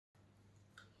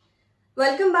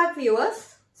Welcome back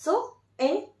viewers. So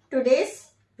in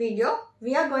today's video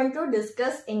we are going to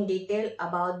discuss in detail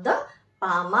about the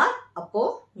Palmar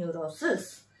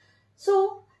aponeurosis.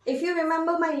 So if you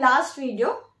remember my last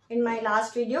video, in my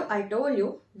last video I told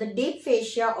you the deep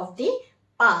fascia of the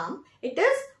palm, it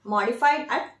is modified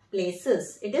at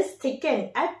places. It is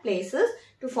thickened at places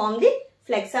to form the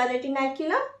flexor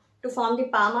retinaculum, to form the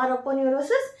Palmar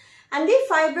aponeurosis, and the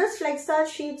fibrous flexor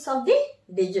sheaths of the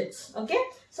digits. Okay,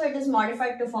 so it is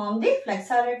modified to form the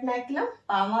flexor retinaculum,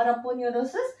 Palmar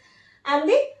aponeurosis, and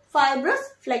the fibrous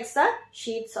flexor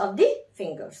sheaths of the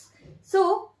fingers.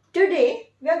 So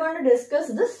today we are going to discuss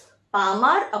this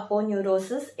Palmar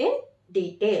aponeurosis in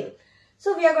detail.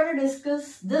 So we are going to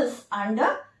discuss this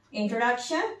under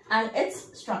introduction and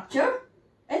its structure,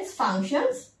 its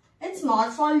functions, its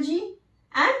morphology,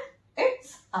 and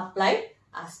its applied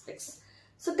aspects.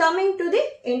 So coming to the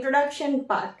introduction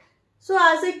part. So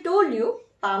as I told you,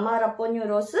 Palmar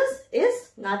aponeurosis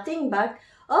is nothing but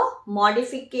a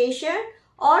modification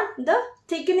or the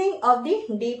thickening of the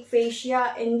deep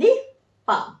fascia in the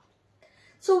palm.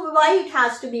 So why it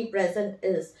has to be present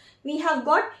is, we have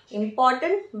got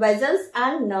important vessels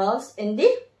and nerves in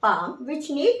the palm which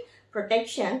need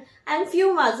protection, and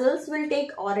few muscles will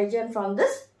take origin from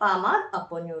this Palmar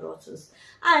aponeurosis.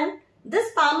 And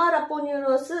this Palmar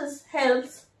aponeurosis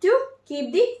helps to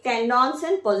keep the tendons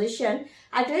in position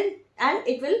and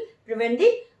it will prevent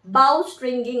the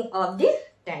bowstringing of the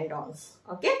tendons.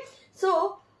 Okay.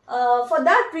 So, for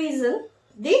that reason,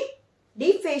 the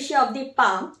deep fascia of the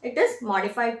palm, it is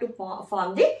modified to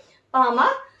form the Palmar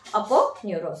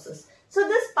aponeurosis. So,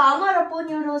 this Palmar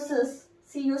aponeurosis,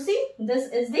 you see,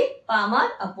 this is the Palmar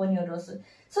aponeurosis.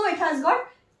 So, it has got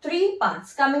three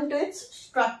parts. Coming to its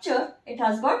structure, it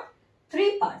has got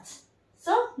three parts.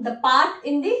 So, the part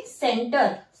in the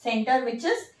center which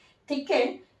is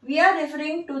thickened, we are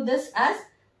referring to this as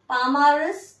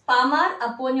Palmar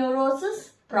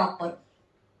aponeurosis proper.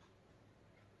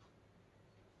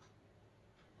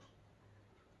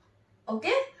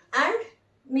 Okay, and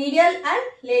medial and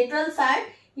lateral side,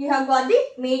 you have got the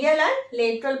medial and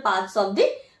lateral parts of the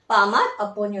Palmar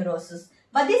aponeurosis.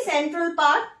 But the central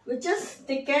part, which is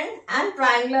thickened and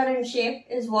triangular in shape,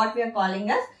 is what we are calling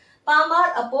as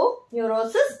Palmar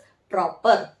aponeurosis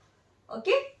proper.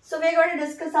 Okay, so we are going to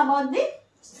discuss about the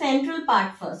central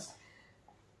part first.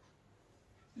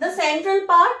 The central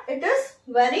part, it is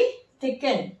very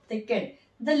thickened.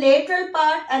 The lateral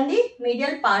part and the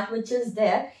medial part which is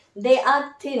there, they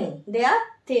are thin.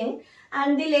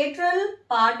 And the lateral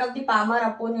part of the Palmar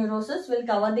aponeurosis will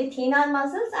cover the thenar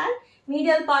muscles and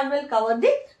medial part will cover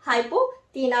the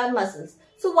hypothenar muscles.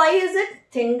 So why is it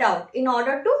thinned out? In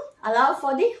order to allow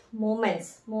for the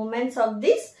movements of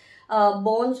these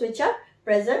bones which are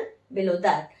present below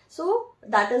that. So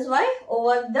that is why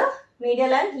over the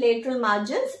medial and lateral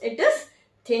margins it is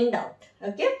thinned out.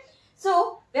 Okay.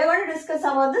 So we are going to discuss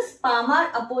about this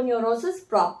Palmar aponeurosis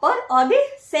proper, or the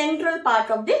central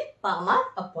part of the Palmar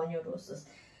aponeurosis.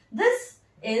 This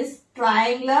is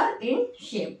triangular in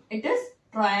shape. It is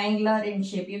triangular in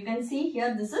shape. You can see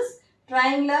here, this is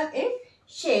triangular in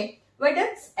shape with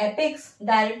its apex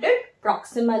directed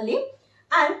proximally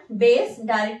and base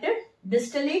directed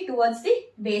distally towards the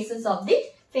bases of the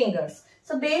fingers.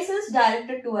 So base is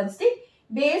directed towards the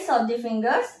base of the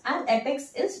fingers and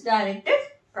apex is directed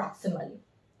proximally.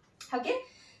 Okay.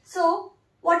 So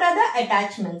what are the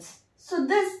attachments? So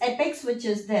this apex which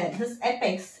is there, this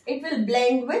apex, it will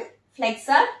blend with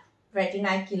flexor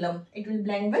retinaculum.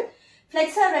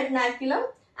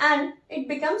 And it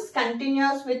becomes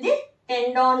continuous with the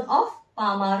tendon of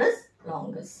palmaris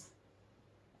longus.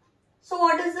 So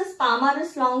what is this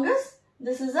palmaris longus?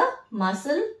 This is a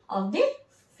muscle of the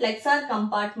flexor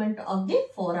compartment of the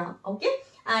forearm. Okay,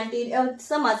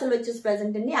 it's a muscle which is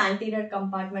present in the anterior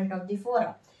compartment of the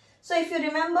forearm. So if you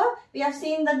remember, we have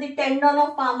seen that the tendon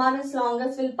of palmaris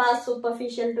longus will pass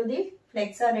superficial to the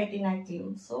flexor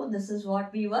retinaculum. So this is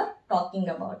what we were talking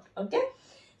about. Okay,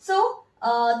 so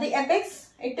the apex,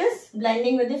 it is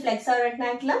blending with the flexor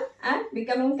retinaculum and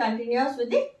becoming continuous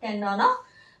with the tendon of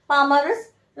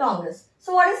palmaris longus.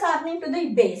 So what is happening to the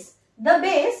base? The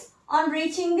base, on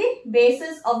reaching the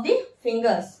bases of the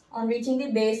fingers,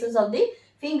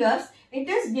 it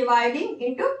is dividing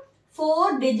into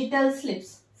four digital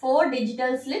slips for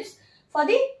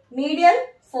the medial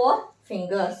four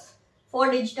fingers.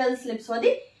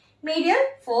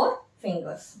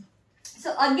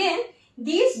 So again,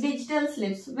 these digital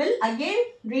slips will again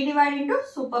redivide into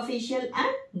superficial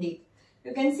and deep.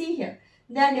 You can see here,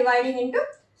 they are dividing into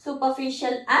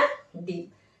superficial and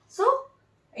deep. So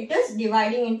it is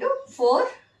dividing into four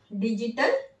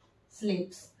digital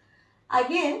slips.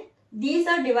 Again, these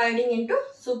are dividing into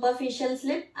superficial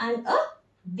slip and a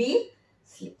deep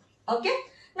slip. Okay.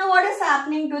 Now what is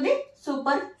happening to the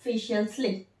superficial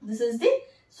slip? This is the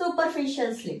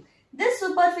superficial slip. This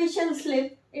superficial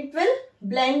slip, it will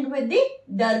blend with the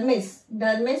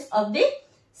dermis of the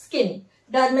skin,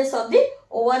 dermis of the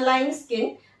overlying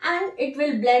skin, and it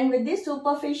will blend with the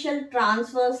superficial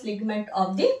transverse ligament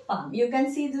of the palm. You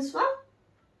can see this one.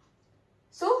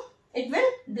 So it will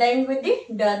blend with the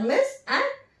dermis and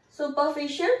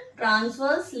superficial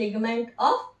transverse ligament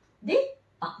of the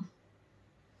palm.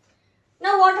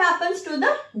 Now what happens to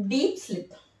the deep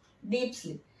slip? Deep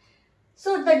slip.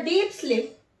 So the deep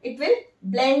slip, it will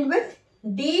blend with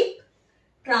deep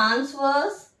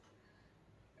transverse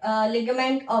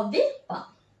ligament of the palm.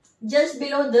 Just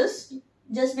below this,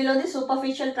 just below the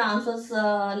superficial transverse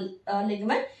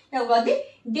ligament, you have got the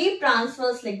deep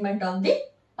transverse ligament of the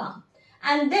palm.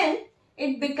 And then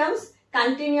it becomes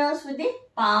continuous with the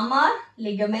palmar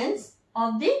ligaments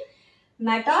of the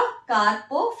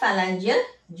metacarpophalangeal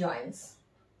joints.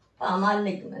 Palmar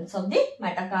ligaments of the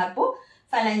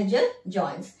metacarpophalangeal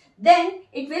joints. Then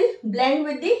it will blend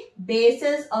with the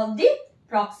bases of the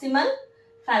proximal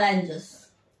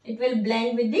phalanges. It will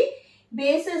blend with the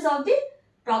bases of the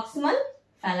proximal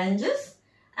phalanges,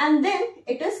 and then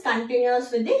it is continuous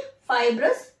with the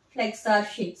fibrous flexor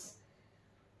sheaths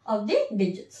of the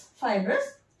digits.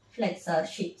 Fibrous flexor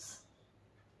sheaths.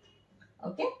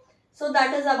 Okay. So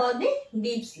that is about the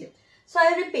deep slip. So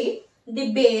I repeat,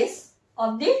 the base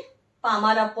of the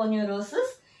palmar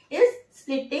aponeurosis is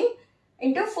splitting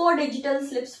into 4 digital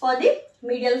slips for the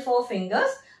medial 4 fingers.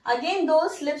 Again,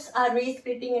 those slips are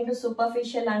re-splitting into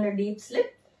superficial and a deep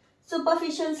slip.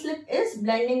 Superficial slip is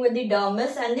blending with the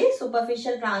dermis and the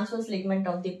superficial transverse ligament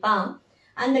of the palm.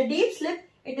 And the deep slip,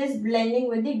 it is blending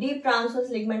with the deep transverse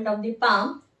ligament of the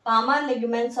palm, palmar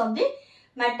ligaments of the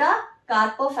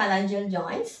metacarpophalangeal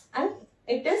joints, and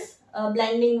it is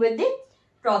blending with the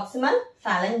proximal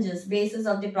phalanges, bases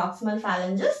of the proximal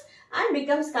phalanges, and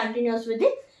becomes continuous with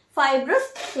the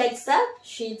fibrous flexor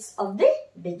sheaths of the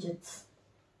digits.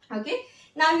 Okay.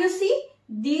 Now you see,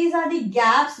 these are the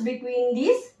gaps between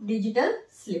these digital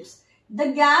slips.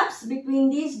 The gaps between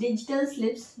these digital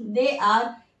slips, they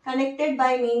are connected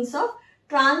by means of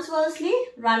transversely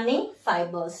running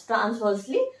fibers.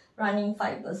 Transversely running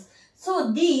fibers.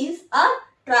 So these are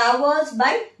traversed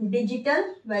by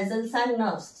digital vessels and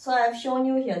nerves. So I have shown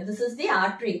you here. This is the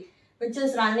artery which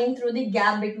is running through the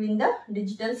gap between the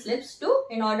digital slips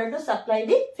in order to supply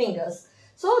the fingers.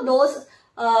 So those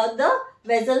the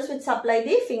vessels which supply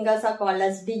the fingers are called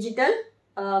as digital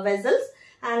vessels,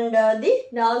 and the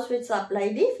nerves which supply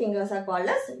the fingers are called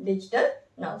as digital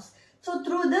nerves. So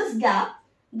through this gap,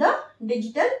 the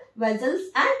digital vessels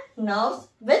and nerves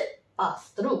will pass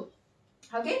through.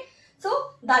 Okay.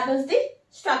 So that is the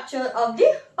structure of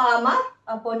the palmar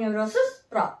aponeurosis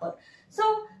proper.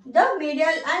 So the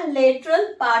medial and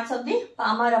lateral parts of the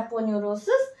palmar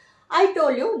aponeurosis, I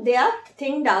told you they are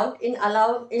thinned out in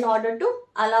order to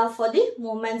allow for the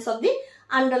movements of the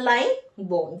underlying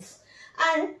bones.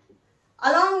 And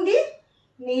along the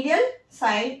medial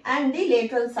side and the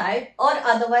lateral side, or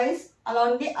otherwise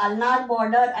along the ulnar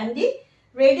border and the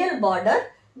radial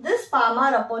border, this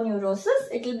palmar aponeurosis,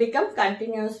 it will become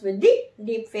continuous with the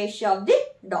deep fascia of the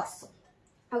dorsum.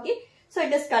 Okay. So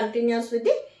it is continuous with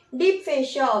the deep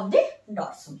fascia of the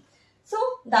dorsum. So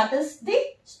that is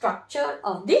the structure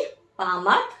of the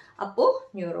palmar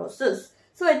aponeurosis.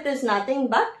 So it is nothing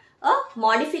but a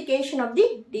modification of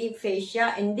the deep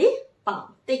fascia in the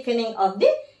palm, thickening of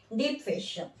the deep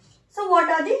fascia. So what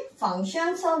are the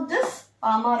functions of this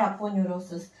palmar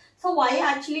aponeurosis? So why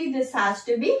actually this has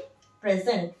to be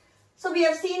present? So we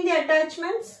have seen the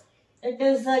attachments. It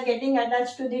is getting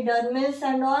attached to the dermis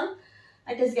and all.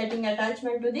 It is getting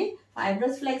attachment to the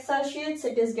fibrous flexor sheaths.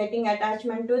 It is getting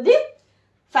attachment to the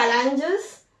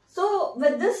phalanges. So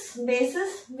with this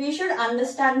basis, we should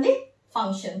understand the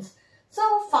functions.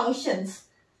 So functions,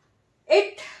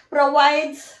 it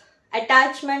provides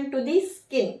attachment to the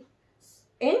skin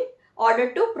in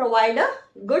order to provide a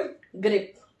good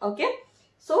grip. Okay.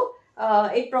 So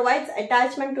it provides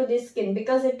attachment to the skin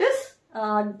because it is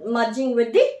merging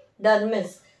with the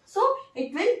dermis. So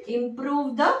it will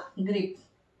improve the grip.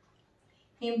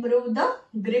 Improve the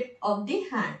grip of the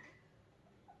hand.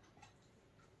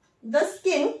 The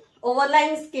skin,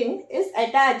 overlying skin, is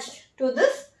attached to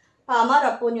this palmar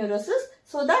aponeurosis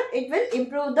so that it will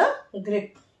improve the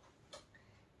grip.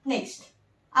 Next,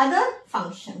 other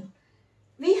function.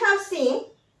 We have seen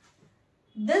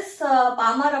this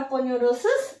palmar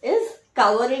aponeurosis is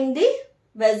covering the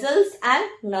vessels and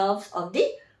nerves of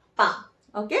the palm.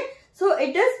 Okay. So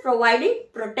it is providing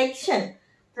protection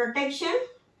protection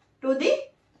to the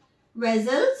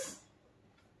vessels,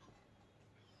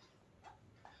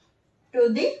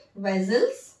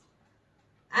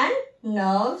 and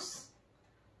nerves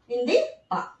in the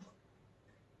palm.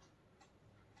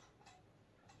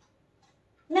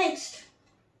 Next,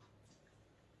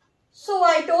 so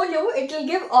I told you it will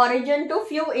give origin to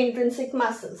few intrinsic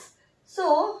muscles.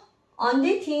 So on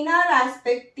the thenar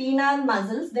aspect, thenar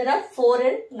muscles, there are 4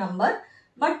 in number,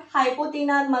 but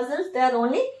hypothenar muscles, there are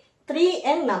only 3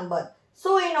 in number.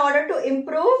 So in order to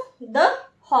improve the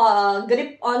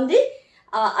grip on the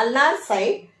ulnar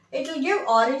side, it will give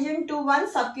origin to one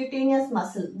subcutaneous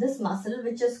muscle. This muscle,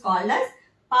 which is called as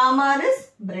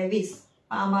Palmaris brevis.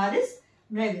 Palmaris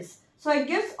brevis. So it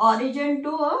gives origin to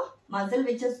a muscle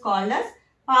which is called as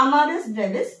Palmaris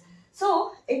brevis.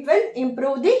 So it will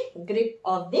improve the grip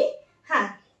of the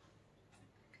hand.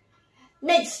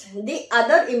 Next, the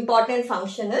other important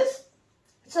function is,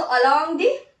 so along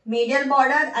the medial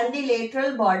border and the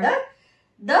lateral border,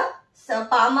 the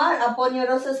Palmar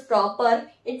aponeurosis proper,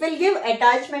 it will give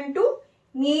attachment to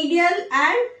medial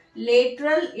and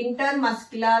lateral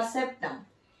intermuscular septum.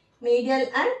 Medial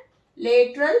and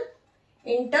lateral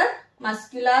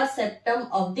intermuscular septum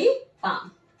of the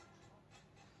palm.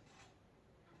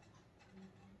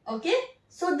 Okay.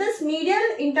 So this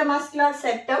medial intermuscular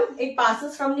septum, it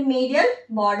passes from the medial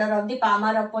border of the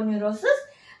Palmar aponeurosis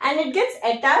and it gets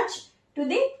attached to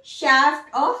the shaft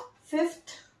of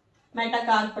 5th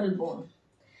metacarpal bone.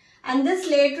 And this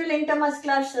lateral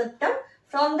intermuscular septum,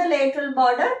 from the lateral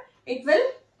border, it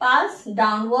will pass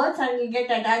downwards and will get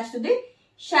attached to the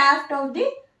shaft of the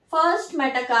 1st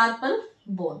metacarpal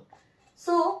bone.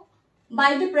 So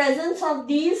by the presence of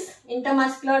these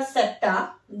intermuscular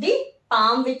septa, the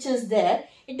palm which is there,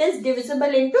 it is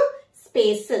divisible into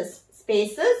spaces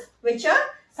which are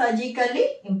surgically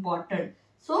important.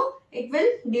 So it will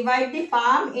divide the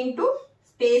palm into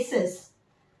spaces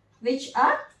which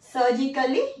are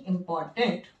surgically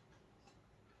important.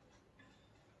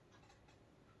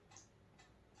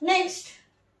 Next,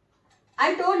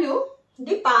 I told you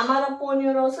the Palmar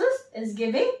aponeurosis is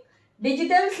giving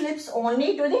digital slips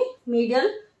only to the medial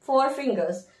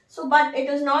forefingers. So, but it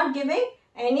is not giving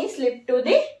any slip to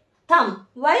the thumb.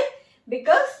 Why?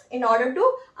 Because in order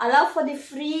to allow for the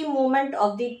free movement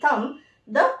of the thumb,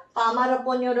 the Palmar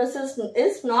aponeurosis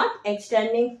is not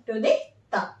extending to the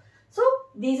thumb. So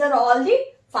these are all the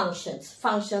functions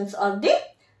of the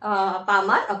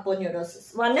Palmar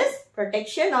aponeurosis. One is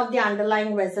protection of the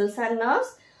underlying vessels and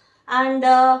nerves, and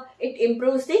it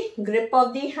improves the grip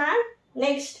of the hand.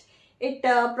 Next, it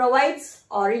provides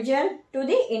origin to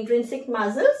the intrinsic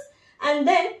muscles, and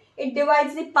then it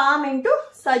divides the palm into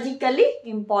surgically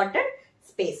important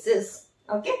spaces.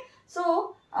 Okay,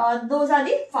 so those are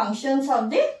the functions of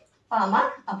the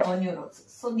Palmar aponeurosis.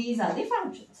 So these are the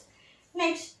functions.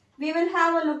 Next, we will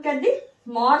have a look at the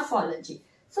morphology.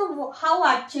 So how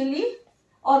actually,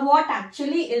 or what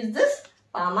actually is this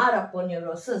Palmar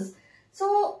aponeurosis?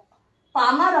 So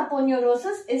Palmar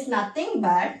aponeurosis is nothing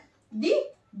but the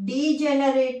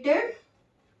degenerated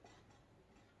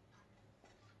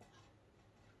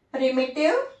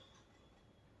primitive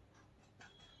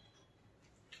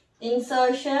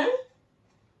insertion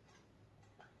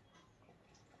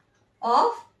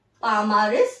of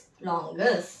Palmaris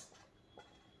longus.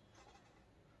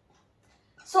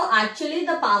 So actually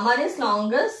the Palmaris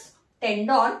longus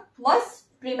tendon was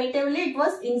primitively, it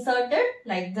was inserted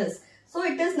like this. So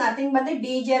it is nothing but the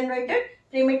degenerated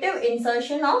primitive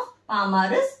insertion of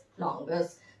Palmaris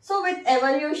longus. So with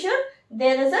evolution,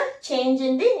 there is a change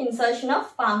in the insertion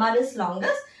of Palmaris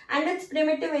longus, and its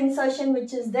primitive insertion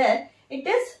which is there, it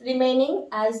is remaining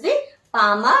as the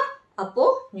Palmar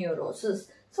aponeurosis.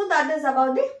 So that is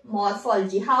about the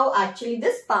morphology, how actually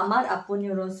this Palmar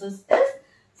aponeurosis is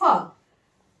formed.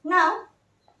 Now,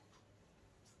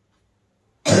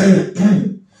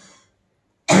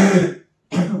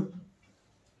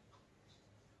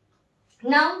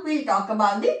 now we'll talk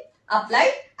about the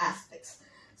applied aspects.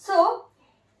 So,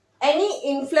 any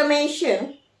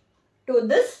inflammation to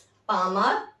this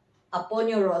Palmar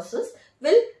aponeurosis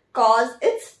will cause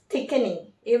its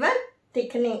thickening, even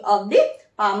thickening of the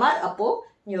Palmar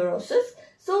aponeurosis.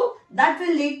 So, that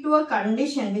will lead to a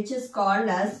condition which is called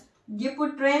as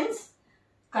Dupuytren's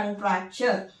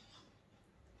contracture.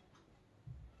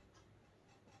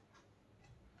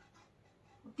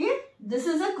 Okay, this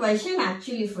is a question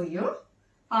actually for you.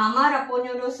 Palmar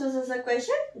aponeurosis is a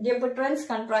question. Dupuytren's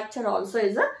contracture also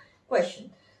is a question.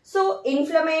 So,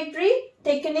 inflammatory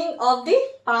thickening of the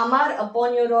Palmar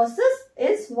aponeurosis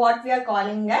is what we are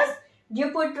calling as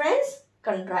Dupuytren's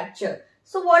contracture.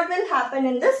 So, what will happen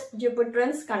in this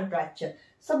Dupuytren's contracture?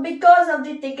 So because of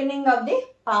the thickening of the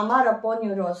palmar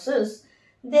aponeurosis,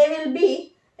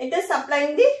 it is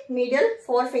supplying the medial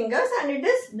four fingers and it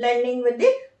is blending with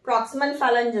the proximal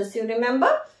phalanges, you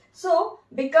remember. So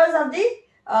because of the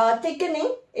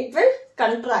thickening, it will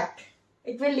contract.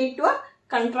 It will lead to a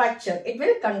contracture. It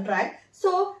will contract.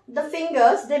 So the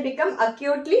fingers, they become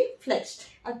acutely flexed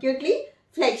at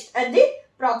the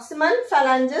proximal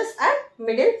phalanges and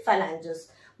middle phalanges.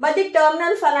 But the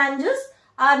terminal phalanges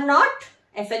are not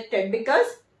affected because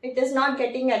it is not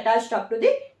getting attached up to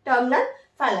the terminal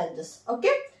phalanges.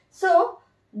 Okay. So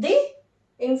the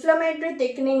inflammatory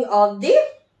thickening of the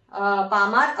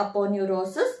palmar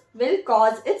aponeurosis will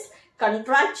cause its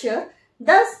contracture,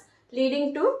 thus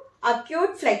leading to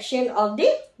acute flexion of the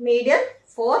medial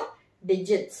four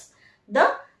digits.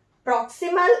 The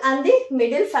proximal and the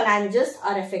middle phalanges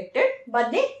are affected,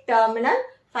 but the terminal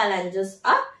phalanges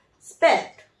are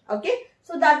spared. Okay.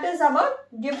 So that is about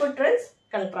Dupuytren's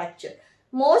contracture.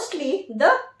 Mostly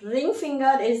the ring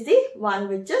finger is the one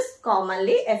which is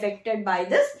commonly affected by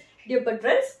this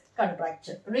Dupuytren's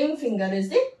contracture. Ring finger is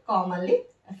the commonly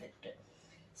affected.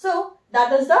 So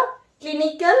that is the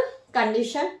clinical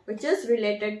condition which is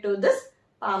related to this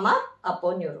palmar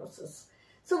aponeurosis.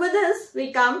 So with this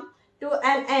we come to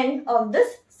an end of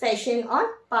this session on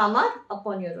palmar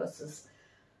aponeurosis.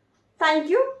 Thank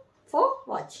you for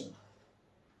watching.